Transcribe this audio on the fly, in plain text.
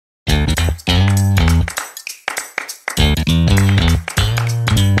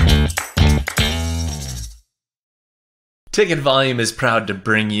Ticket Volume is proud to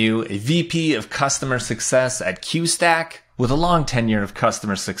bring you a VP of Customer Success at QSTAC with a long tenure of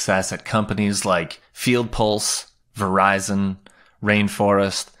customer success at companies like FieldPulse, Verizon,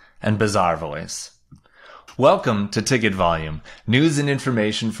 Rainforest, and Bazaarvoice. Welcome to Ticket Volume, news and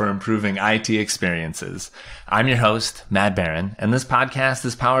information for improving IT experiences. I'm your host, Matt Barron, and this podcast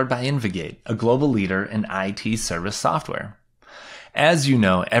is powered by InvGate, a global leader in IT service software. As you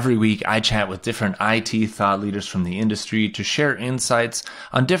know, every week I chat with different IT thought leaders from the industry to share insights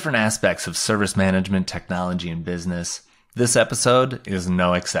on different aspects of service management, technology, and business. This episode is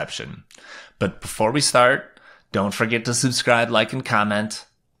no exception. But before we start, don't forget to subscribe, like, and comment.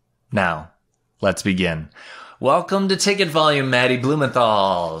 Now, let's begin. Welcome to Ticket Volume, Maddie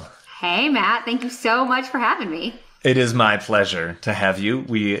Blumenthal. Hey, Matt. Thank you so much for having me. It is my pleasure to have you.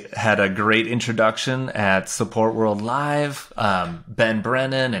 We had a great introduction at Support World Live. Ben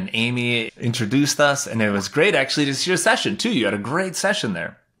Brennan and Amy introduced us, and it was great actually to see your session too. You had a great session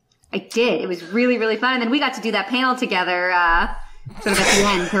there. I did. It was really, really fun. And then we got to do that panel together sort of at the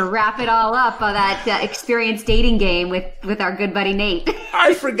end to wrap it all up, that experience dating game with our good buddy Nate.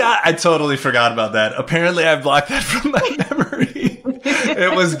 I forgot. I totally forgot about that. Apparently I blocked that from my memory.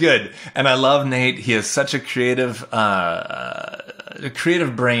 It was good. And I love Nate. He has such a creative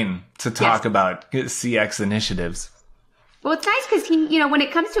brain to talk about CX initiatives. Well, it's nice because he, when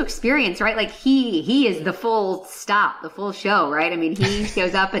it comes to experience, right? Like he is the full stop, the full show, right? I mean, he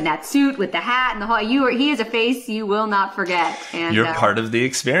shows up in that suit with the hat and the whole, he is a face you will not forget. And you're part of the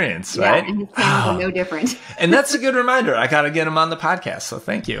experience, right? Yeah, and his panels are no different. And that's a good reminder. I got to get him on the podcast. So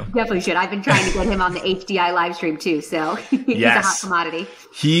thank you. Definitely should. I've been trying to get him on the HDI live stream too. So he's a hot commodity.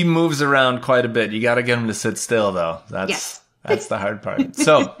 He moves around quite a bit. You got to get him to sit still though. That's the hard part.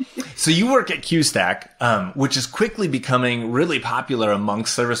 So you work at QSTAC, which is quickly becoming really popular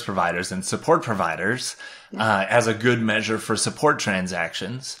amongst service providers and support providers as a good measure for support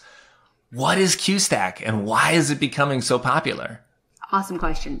transactions. What is QSTAC and why is it becoming so popular? Awesome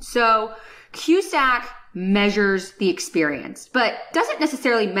question. So QSTAC measures the experience, but doesn't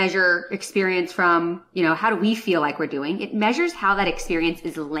necessarily measure experience from, how do we feel like we're doing? It measures how that experience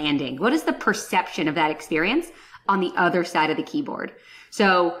is landing. What is the perception of that experience on the other side of the keyboard?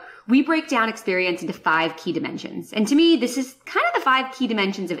 So we break down experience into 5 key dimensions. And to me, this is kind of the 5 key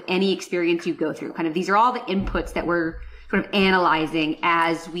dimensions of any experience you go through. These are all the inputs that we're sort of analyzing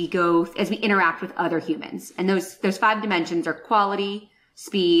as we interact with other humans. And those 5 dimensions are quality,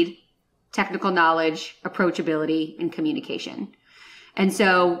 speed, technical knowledge, approachability, and communication. And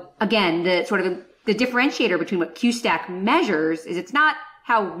so again, the differentiator between what QSTAC measures is it's not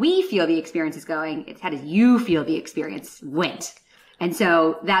how we feel the experience is going. It's how does you feel the experience went. And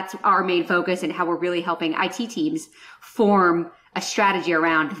so that's our main focus and how we're really helping IT teams form a strategy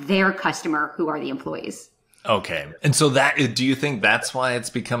around their customer, who are the employees. Okay. And so do you think that's why it's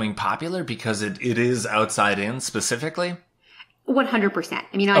becoming popular? Because it is outside in specifically? 100%.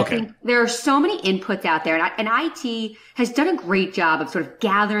 I think there are so many inputs out there, and IT has done a great job of sort of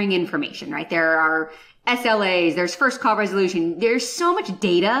gathering information, right? There are SLAs, there's first call resolution. There's so much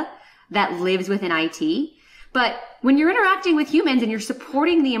data that lives within IT. But when you're interacting with humans and you're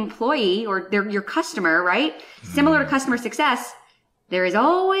supporting the employee or your customer, right? Similar to customer success, there is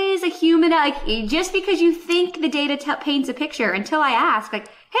always a human, just because you think the data paints a picture, until I ask,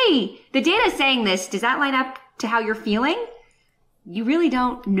 hey, the data is saying this, does that line up to how you're feeling? You really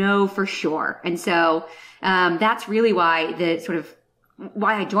don't know for sure. And so that's really why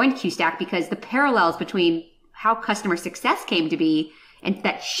why I joined QSTAC, because the parallels between how customer success came to be and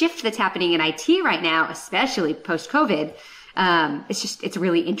that shift that's happening in IT right now, especially post-COVID, it's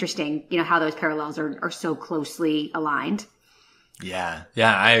really interesting, how those parallels are so closely aligned. Yeah,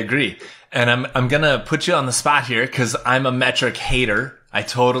 I agree. And I'm going to put you on the spot here because I'm a metric hater. I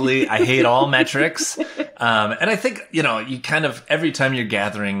hate all metrics. And I think, you kind of, every time you're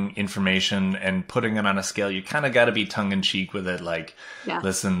gathering information and putting it on a scale, you kind of got to be tongue in cheek with it.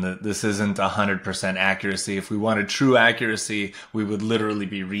 Listen, this isn't 100% accuracy. If we wanted true accuracy, we would literally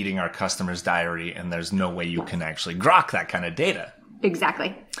be reading our customer's diary, and there's no way you can actually grok that kind of data.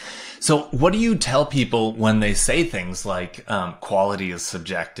 Exactly. So what do you tell people when they say things like quality is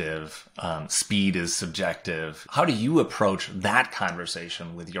subjective, speed is subjective? How do you approach that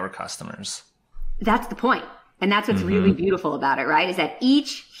conversation with your customers? That's the point. And that's what's really beautiful about it, right? Is that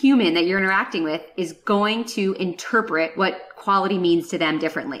each human that you're interacting with is going to interpret what quality means to them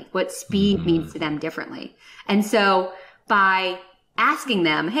differently, what speed means to them differently. And so by asking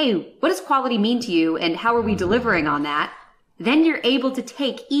them, hey, what does quality mean to you and how are we delivering on that? Then you're able to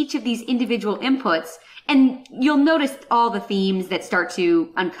take each of these individual inputs and you'll notice all the themes that start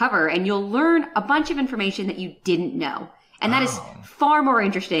to uncover, and you'll learn a bunch of information that you didn't know. And that is far more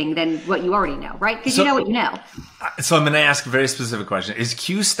interesting than what you already know, right? Because you know what you know. So I'm going to ask a very specific question. Is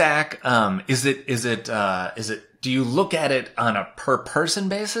QSTAC, do you look at it on a per person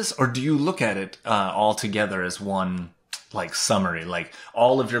basis, or do you look at it all together as one like summary? Like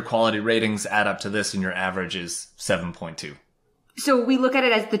all of your quality ratings add up to this and your average is 7.2. So we look at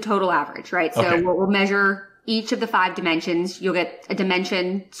it as the total average, right? So we'll measure each of the 5 dimensions. You'll get a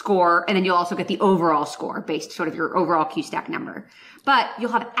dimension score, and then you'll also get the overall score based sort of your overall QSTAC number. But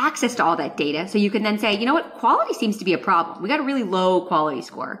you'll have access to all that data. So you can then say, you know what? Quality seems to be a problem. We got a really low quality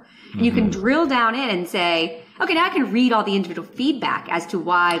score. And you can drill down in and say, okay, now I can read all the individual feedback as to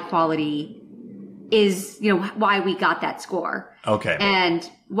why quality is, why we got that score. Okay. And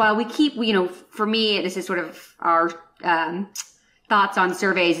while we keep, for me, this is sort of our, thoughts on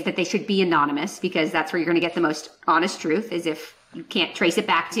surveys is that they should be anonymous, because that's where you're going to get the most honest truth, is if you can't trace it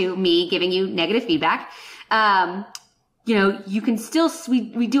back to me giving you negative feedback. You can still,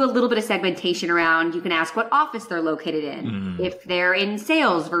 we do a little bit of segmentation around, you can ask what office they're located in, if they're in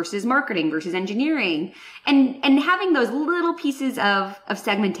sales versus marketing versus engineering. And having those little pieces of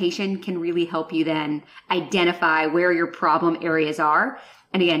segmentation can really help you then identify where your problem areas are.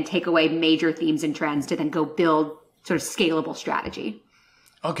 And again, take away major themes and trends to then go build sort of scalable strategy.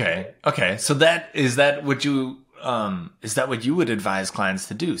 Okay. So is that what you would advise clients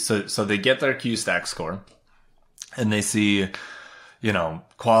to do? So they get their QSTAC score and they see,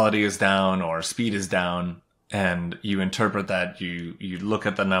 quality is down or speed is down, and you interpret that, you look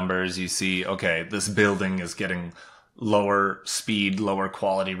at the numbers, you see, okay, this building is getting lower speed, lower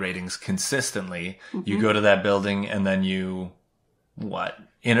quality ratings consistently. You go to that building and then you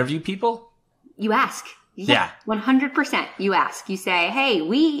interview people? You ask. Yeah. 100%. You ask, you say, hey,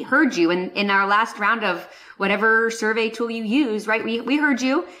 we heard you in our last round of whatever survey tool you use, right? We heard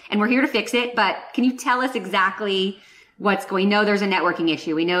you and we're here to fix it, but can you tell us exactly what's going? We know there's a networking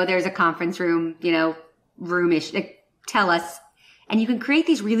issue. We know there's a conference room, room issue. Like, tell us. And you can create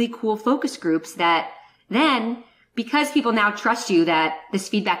these really cool focus groups that then, because people now trust you that this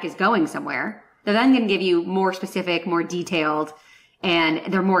feedback is going somewhere, they're then going to give you more specific, more detailed, and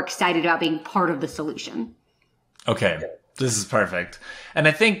they're more excited about being part of the solution. Okay. This is perfect. And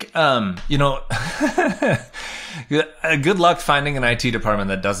I think, good luck finding an IT department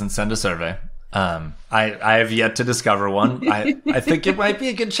that doesn't send a survey. I have yet to discover one. I think it might be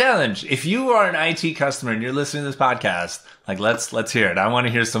a good challenge. If you are an IT customer and you're listening to this podcast, like let's hear it. I want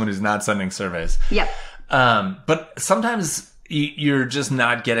to hear someone who's not sending surveys. Yep. But sometimes you're just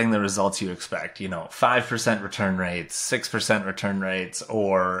not getting the results you expect, 5% return rates, 6% return rates,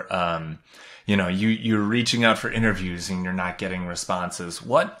 or, you're reaching out for interviews and you're not getting responses.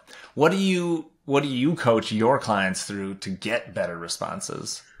 What do you coach your clients through to get better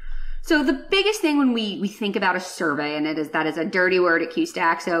responses? So the biggest thing when we think about a survey, and that is a dirty word at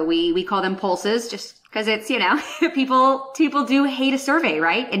QSTAC. So we call them pulses just because it's, people do hate a survey,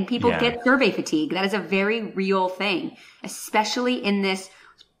 right? And people get survey fatigue. That is a very real thing, especially in this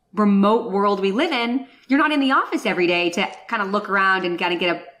remote world we live in. You're not in the office every day to kind of look around and kind of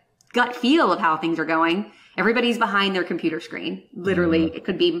get a gut feel of how things are going. Everybody's behind their computer screen. Literally, it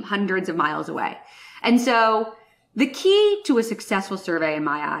could be hundreds of miles away. And so the key to a successful survey in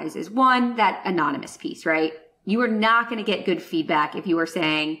my eyes is, one, that anonymous piece, right? You are not going to get good feedback if you are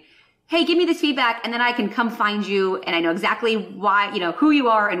saying, hey, give me this feedback and then I can come find you and I know exactly why, who you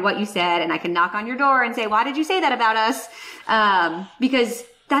are and what you said, and I can knock on your door and say, why did you say that about us? Because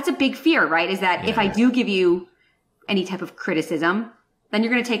that's a big fear, right? Is that if I do give you any type of criticism, then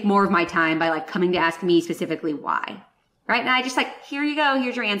you're going to take more of my time by coming to ask me specifically why, right? And I just here you go.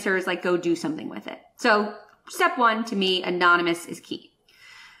 Here's your answers. Go do something with it. So step 1, to me, anonymous is key.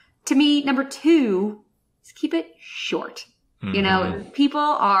 To me, number 2 is keep it short. People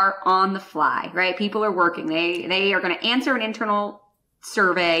are on the fly, right? People are working. They are going to answer an internal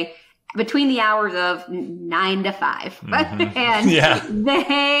survey between the hours of 9 to 5. And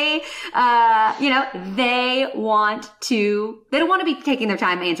they don't want to be taking their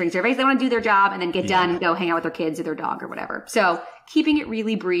time answering surveys. They want to do their job and then get done and go hang out with their kids or their dog or whatever. So keeping it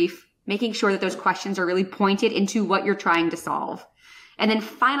really brief, making sure that those questions are really pointed into what you're trying to solve. And then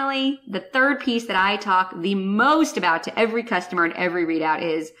finally, the third piece that I talk the most about to every customer and every readout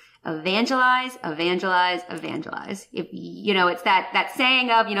is evangelize, evangelize, evangelize. If, it's that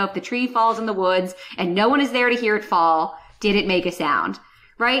saying of, if the tree falls in the woods and no one is there to hear it fall, did it make a sound?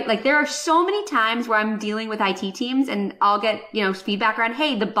 Right? There are so many times where I'm dealing with IT teams and I'll get, feedback around,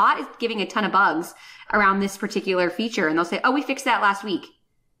 hey, the bot is giving a ton of bugs around this particular feature. And they'll say, oh, we fixed that last week.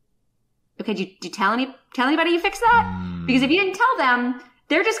 Okay, did you tell anybody you fixed that? Because if you didn't tell them,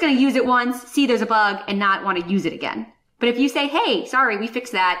 they're just going to use it once, see there's a bug, and not want to use it again, But if you say, hey, sorry, we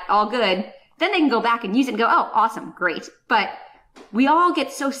fixed that, all good, then they can go back and use it and go, oh, awesome, great. But we all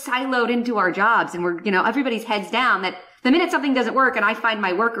get so siloed into our jobs and we're, everybody's heads down that the minute something doesn't work and I find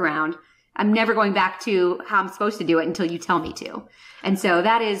my workaround, I'm never going back to how I'm supposed to do it until you tell me to. And so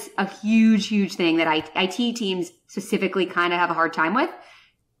that is a huge, huge thing that IT teams specifically kind of have a hard time with.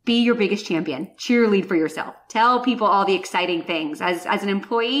 Be your biggest champion. Cheerlead for yourself. Tell people all the exciting things. As an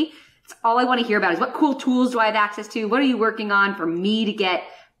employee, it's all I want to hear about is what cool tools do I have access to? What are you working on for me to get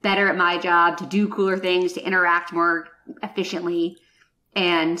better at my job, to do cooler things, to interact more efficiently?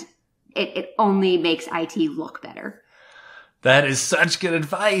 And it only makes IT look better. That is such good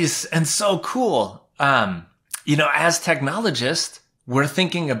advice and so cool. As technologists, we're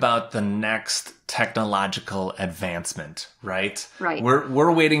thinking about the next technological advancement, right? Right.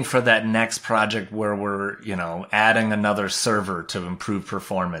 We're waiting for that next project where we're, adding another server to improve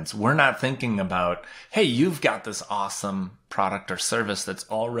performance. We're not thinking about, hey, you've got this awesome product or service that's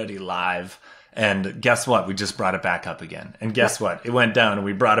already live. And guess what? We just brought it back up again. And guess what? It went down and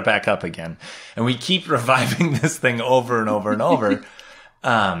we brought it back up again. And we keep reviving this thing over and over and over.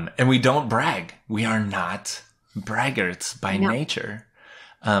 And we don't brag. We are not braggarts by nature.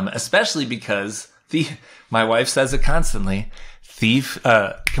 Especially because my wife says it constantly,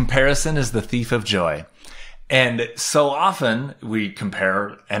 comparison is the thief of joy. And so often we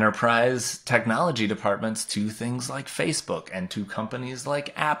compare enterprise technology departments to things like Facebook and to companies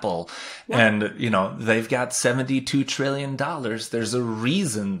like Apple. Yep. And, they've got $72 trillion. There's a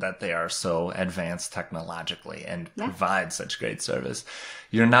reason that they are so advanced technologically and provide such great service.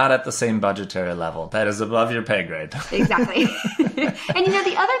 You're not at the same budgetary level. That is above your pay grade. Exactly. And,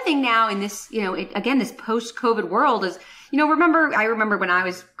 the other thing now in this, this post-COVID world is, I remember when I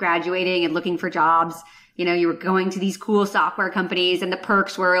was graduating and looking for jobs, you were going to these cool software companies and the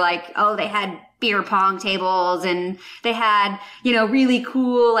perks were like, oh, they had beer pong tables and they had, really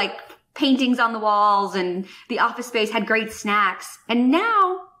cool, like paintings on the walls and the office space had great snacks. And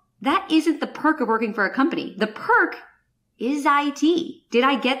now that isn't the perk of working for a company. The perk is IT. Did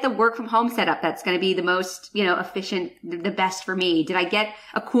I get the work from home setup that's going to be the most, efficient, the best for me? Did I get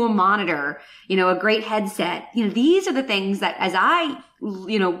a cool monitor, a great headset? These are the things that as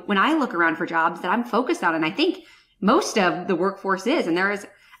when I look around for jobs that I'm focused on, and I think most of the workforce is, and there is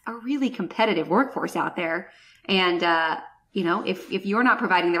a really competitive workforce out there. And, if you're not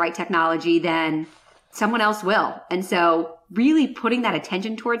providing the right technology, then someone else will. And so really putting that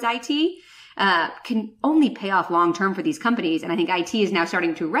attention towards IT can only pay off long term for these companies. And I think IT is now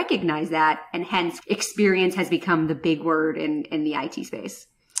starting to recognize that. And hence experience has become the big word in the IT space.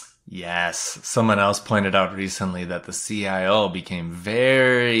 Yes. Someone else pointed out recently that the CIO became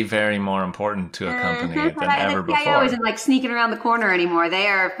very, very more important to a company than ever before. The CIO isn't like sneaking around the corner anymore. They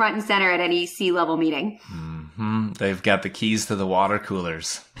are front and center at any C-level meeting. Mm-hmm. They've got the keys to the water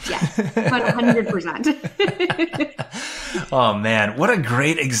coolers. Yes, 100%. Oh man, what a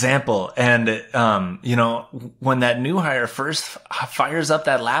great example. And, when that new hire first fires up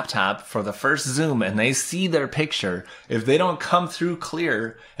that laptop for the first Zoom and they see their picture, if they don't come through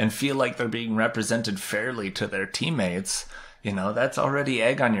clear and feel like they're being represented fairly to their teammates, that's already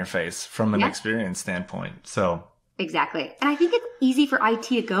egg on your face from an experience standpoint. So. Exactly. And I think it's easy for IT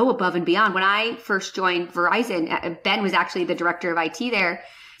to go above and beyond. When I first joined Verizon, Ben was actually the director of IT there.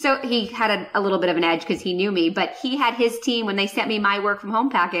 So he had a little bit of an edge because he knew me, but he had his team, when they sent me my work from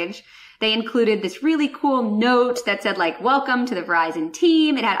home package, they included this really cool note that said like, welcome to the Verizon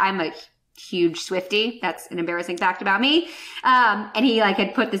team. I'm a huge Swiftie. That's an embarrassing fact about me. And he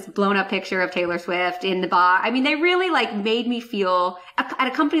had put this blown up picture of Taylor Swift in the box. I mean, they really made me feel at a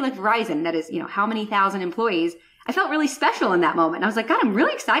company like Verizon that is, how many thousand employees, I felt really special in that moment. I was like, God, I'm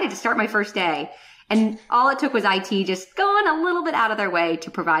really excited to start my first day. And all it took was IT just going a little bit out of their way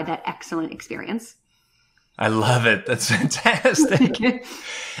to provide that excellent experience. I love it. That's fantastic.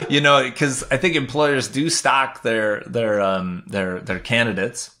 Because I think employers do stock their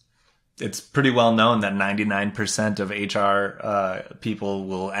candidates. It's pretty well known that 99% of HR people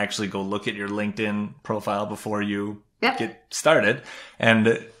will actually go look at your LinkedIn profile before you get started.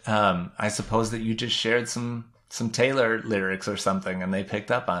 And I suppose that you just shared some Taylor lyrics or something, and they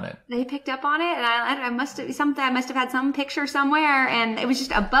picked up on it. They picked up on it, and I must have had some picture somewhere, and it was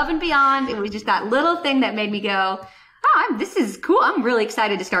just above and beyond. It was just that little thing that made me go, "Oh, this is cool. I'm really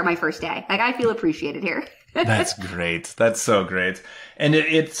excited to start my first day. I feel appreciated here." That's great. That's so great, and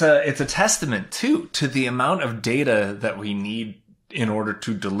it's a testament too to the amount of data that we need in order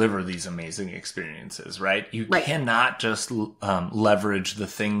to deliver these amazing experiences, right? You cannot just leverage the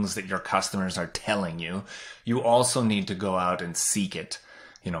things that your customers are telling you. You also need to go out and seek it.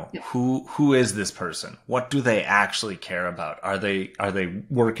 who is this person? What do they actually care about? Are they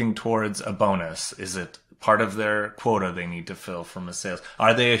working towards a bonus? Is it part of their quota they need to fill from a sales?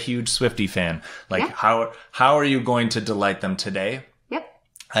 Are they a huge Swiftie fan? Like, how are you going to delight them today? Yep.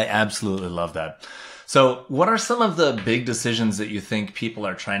 I absolutely love that. So what are some of the big decisions that you think people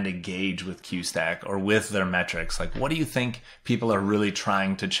are trying to gauge with QSTAC or with their metrics? Like, what do you think people are really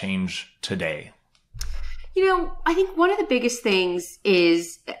trying to change today? I think one of the biggest things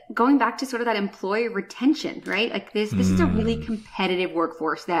is going back to sort of that employee retention, right? Like this is a really competitive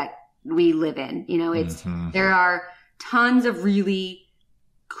workforce that we live in. There are tons of really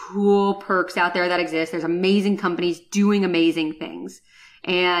cool perks out there that exist. There's amazing companies doing amazing things.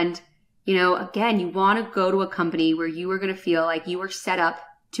 And, again, you want to go to a company where you are going to feel like you are set up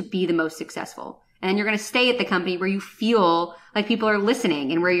to be the most successful. And you're going to stay at the company where you feel like people are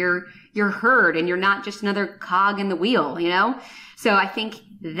listening and where you're heard and you're not just another cog in the wheel, So I think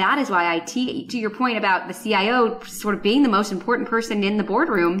that is why IT, to your point about the CIO sort of being the most important person in the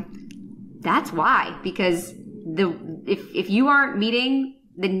boardroom, that's why. Because if you aren't meeting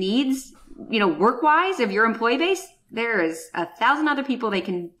the needs, work-wise of your employee base, there is 1,000 other people they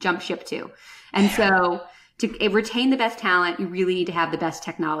can jump ship to. And so to retain the best talent, you really need to have the best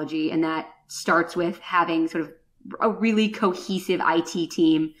technology. And that starts with having sort of a really cohesive IT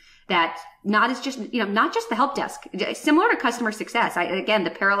team that not just the help desk, similar to customer success. Again,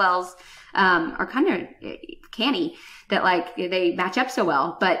 the parallels are kind of canny that they match up so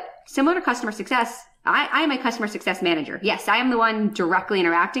well, but similar to customer success, I am a customer success manager. Yes, I am the one directly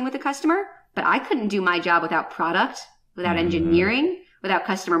interacting with the customer, but I couldn't do my job without product, without engineering, without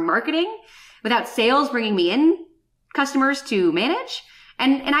customer marketing, without sales bringing me in customers to manage.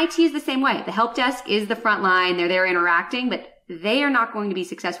 And IT is the same way. The help desk is the front line. They're there interacting, but they are not going to be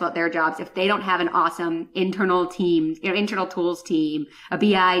successful at their jobs if they don't have an awesome internal team, internal tools team, a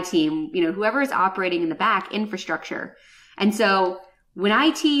BI team, whoever is operating in the back infrastructure. And so when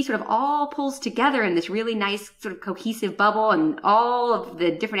IT sort of all pulls together in this really nice sort of cohesive bubble and all of the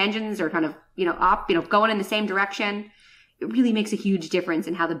different engines are kind of, going in the same direction, it really makes a huge difference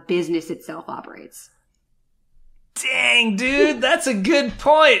in how the business itself operates. Dang, dude, that's a good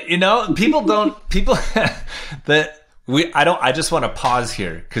point. I just want to pause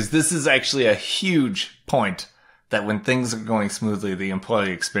here because this is actually a huge point that when things are going smoothly, the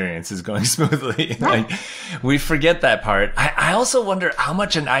employee experience is going smoothly. Like, we forget that part. I also wonder how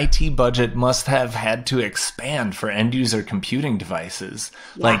much an IT budget must have had to expand for end user computing devices.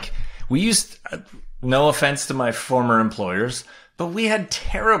 Yeah. Like, we used, no offense to my former employers, but we had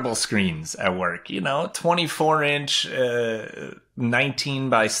terrible screens at work, 24-inch,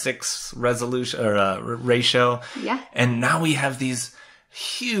 19:6 resolution or ratio. Yeah. And now we have these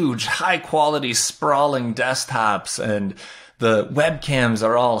huge, high quality, sprawling desktops, and the webcams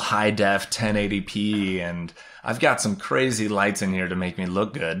are all high def 1080p, and I've got some crazy lights in here to make me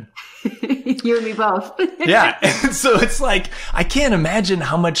look good. You and me both. Yeah. And so it's like, I can't imagine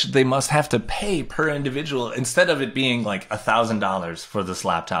how much they must have to pay per individual instead of it being like $1,000 for this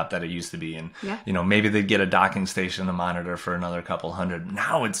laptop that it used to be. And, maybe they'd get a docking station, a monitor for another couple hundred.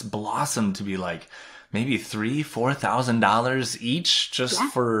 Now it's blossomed to be like maybe $3,000-$4,000 each just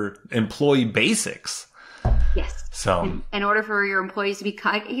for employee basics. Yes. So in order for your employees to be,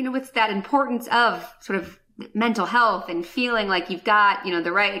 with that importance of sort of mental health and feeling like you've got,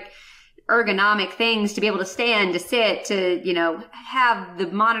 the right ergonomic things to be able to stand, to sit, to, have the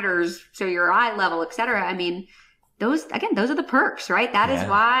monitors so your eye level, et cetera. I mean, those are the perks, right? That is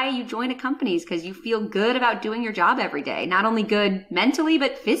why you join a company, because you feel good about doing your job every day. Not only good mentally,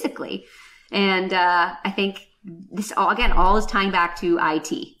 but physically. And I think this all is tying back to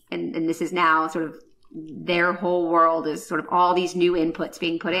IT. And this is now sort of their whole world is sort of all these new inputs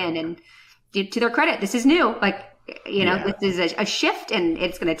being put in. And to their credit, this is new. This is a shift, and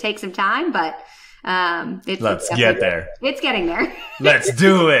it's going to take some time, but let's get there. It's getting there. Let's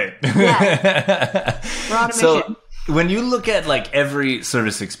do it. We're on a mission. So when you look at every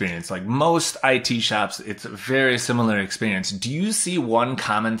service experience, most IT shops, it's a very similar experience. Do you see one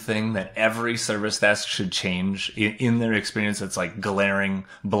common thing that every service desk should change in their experience that's blaring,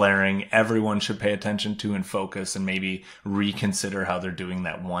 everyone should pay attention to and focus and maybe reconsider how they're doing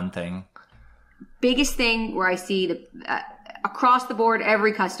that one thing? Biggest thing where I see across the board,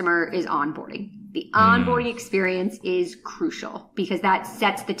 every customer is onboarding. The onboarding experience is crucial because that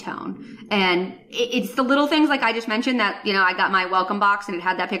sets the tone. And it's the little things like I just mentioned that, I got my welcome box and it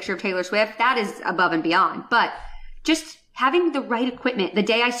had that picture of Taylor Swift. That is above and beyond. But just having the right equipment the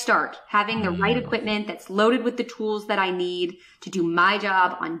day I start, having the right equipment that's loaded with the tools that I need to do my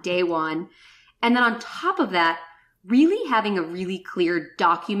job on day one. And then on top of that, really having a really clear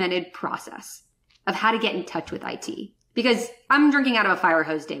documented process of how to get in touch with IT. Because I'm drinking out of a fire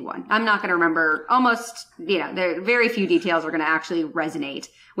hose day one. I'm not going to remember almost, there are very few details are going to actually resonate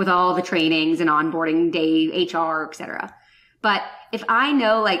with all the trainings and onboarding day, HR, et cetera. But if I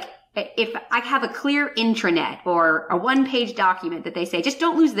know, if I have a clear intranet or a one-page document that they say, just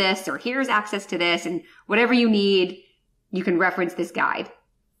don't lose this, or here's access to this, and whatever you need, you can reference this guide.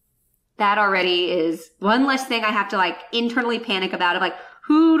 That already is one less thing I have to internally panic about of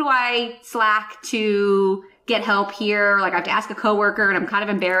who do I Slack to get help here? I have to ask a coworker and I'm kind of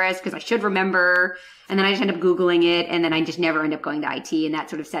embarrassed because I should remember. And then I just end up Googling it and then I just never end up going to IT. And that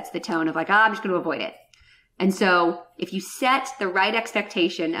sort of sets the tone of I'm just going to avoid it. And so if you set the right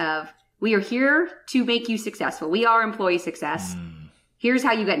expectation of we are here to make you successful. We are employee success. Here's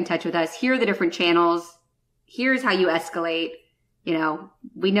how you get in touch with us. Here are the different channels. Here's how you escalate.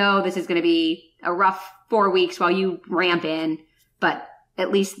 We know this is going to be a rough 4 weeks while you ramp in, but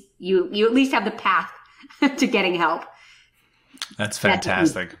at least you at least have the path to getting help. That's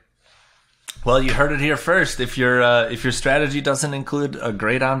fantastic. Well, you heard it here first. If your strategy doesn't include a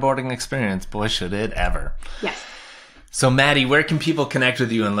great onboarding experience, boy, should it ever. Yes. So, Maddie, where can people connect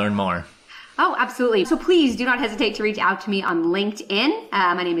with you and learn more? Oh, absolutely. So please do not hesitate to reach out to me on LinkedIn.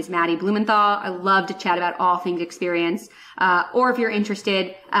 My name is Maddie Blumenthal. I love to chat about all things experience. Or if you're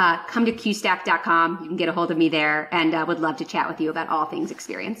interested, come to QSTAC.com. You can get a hold of me there, and would love to chat with you about all things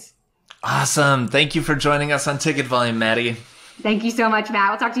experience. Awesome. Thank you for joining us on Ticket Volume, Maddie. Thank you so much,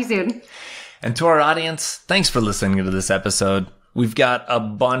 Matt. We'll talk to you soon. And to our audience, thanks for listening to this episode. We've got a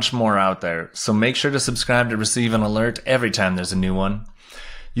bunch more out there, so make sure to subscribe to receive an alert every time there's a new one.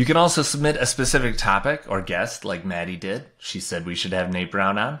 You can also submit a specific topic or guest like Maddie did. She said we should have Nate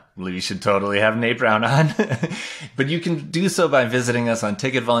Brown on. We should totally have Nate Brown on. But you can do so by visiting us on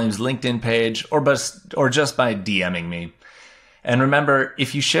Ticket Volume's LinkedIn page or just by DMing me. And remember,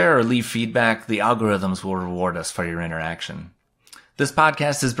 if you share or leave feedback, the algorithms will reward us for your interaction. This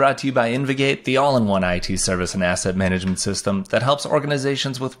podcast is brought to you by InvGate, the all-in-one IT service and asset management system that helps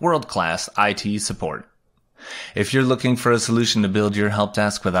organizations with world-class IT support. If you're looking for a solution to build your help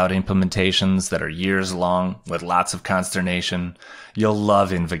desk without implementations that are years long with lots of consternation, you'll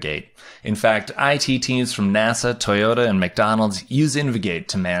love InvGate. In fact, IT teams from NASA, Toyota, and McDonald's use InvGate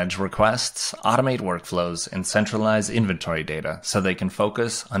to manage requests, automate workflows, and centralize inventory data so they can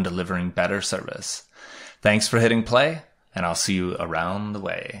focus on delivering better service. Thanks for hitting play, and I'll see you around the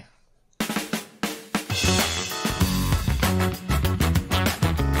way.